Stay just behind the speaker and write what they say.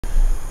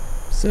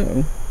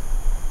So,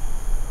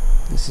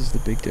 this is the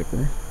Big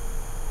Dipper.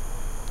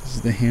 This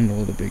is the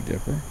handle of the Big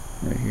Dipper,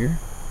 right here.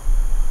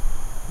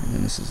 And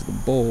then this is the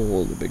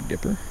bowl of the Big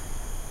Dipper.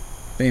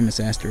 Famous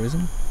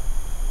asterism.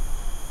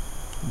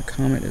 And the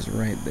comet is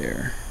right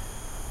there.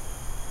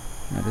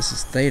 Now this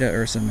is Theta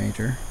Ursa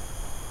Major.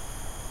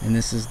 And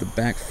this is the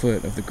back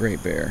foot of the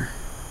Great Bear.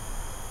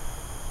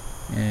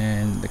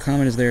 And the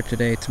comet is there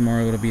today.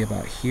 Tomorrow it'll be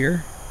about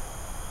here.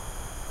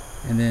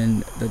 And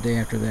then the day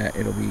after that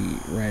it'll be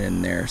right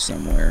in there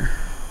somewhere.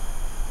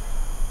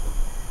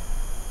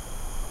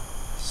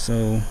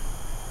 So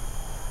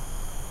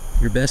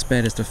your best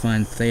bet is to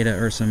find Theta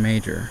Ursa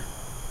Major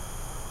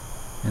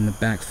and the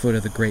back foot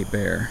of the Great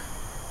Bear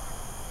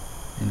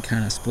and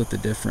kind of split the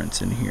difference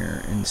in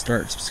here and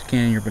start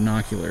scanning your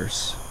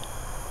binoculars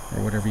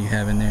or whatever you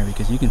have in there,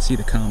 because you can see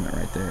the comet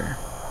right there.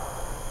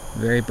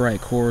 Very bright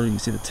core. You can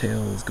see the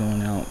tail is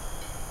going out,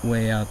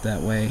 way out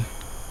that way.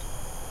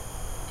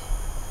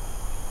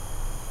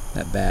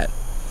 That bat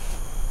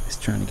is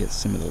trying to get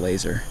some of the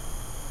laser.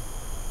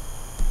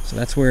 So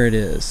that's where it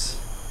is.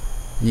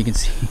 And you can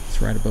see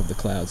it's right above the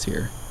clouds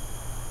here.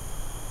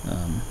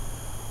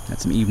 Had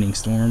some evening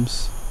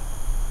storms.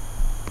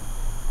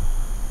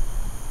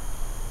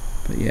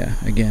 But yeah,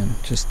 again,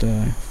 just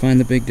find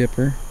the Big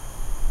Dipper.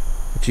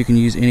 But you can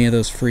use any of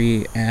those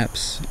free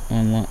apps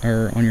online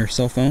or on your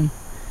cell phone.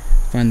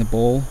 Find the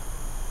bowl.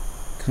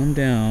 Come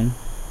down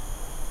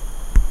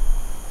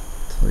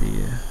till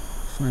you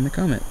find the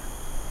comet.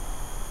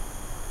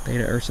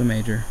 Theta Ursa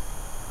Major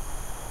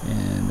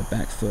and the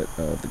back foot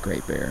of the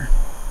Great Bear.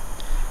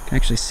 You can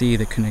actually see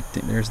the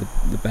connecting. There's the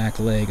back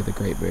leg of the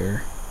Great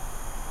Bear.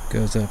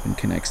 Goes up and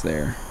connects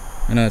there.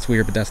 I know that's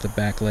weird, but that's the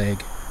back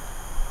leg.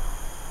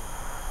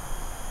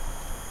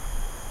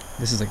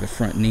 This is like the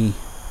front knee,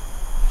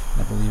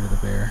 I believe, of the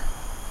bear,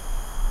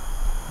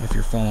 if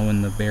you're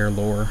following the bear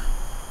lore.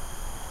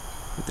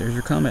 But there's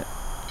your comet.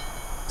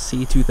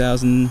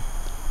 C2020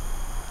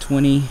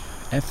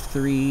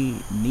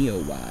 F3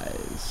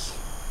 NEOWISE.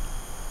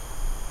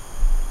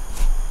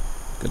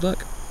 Good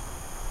luck.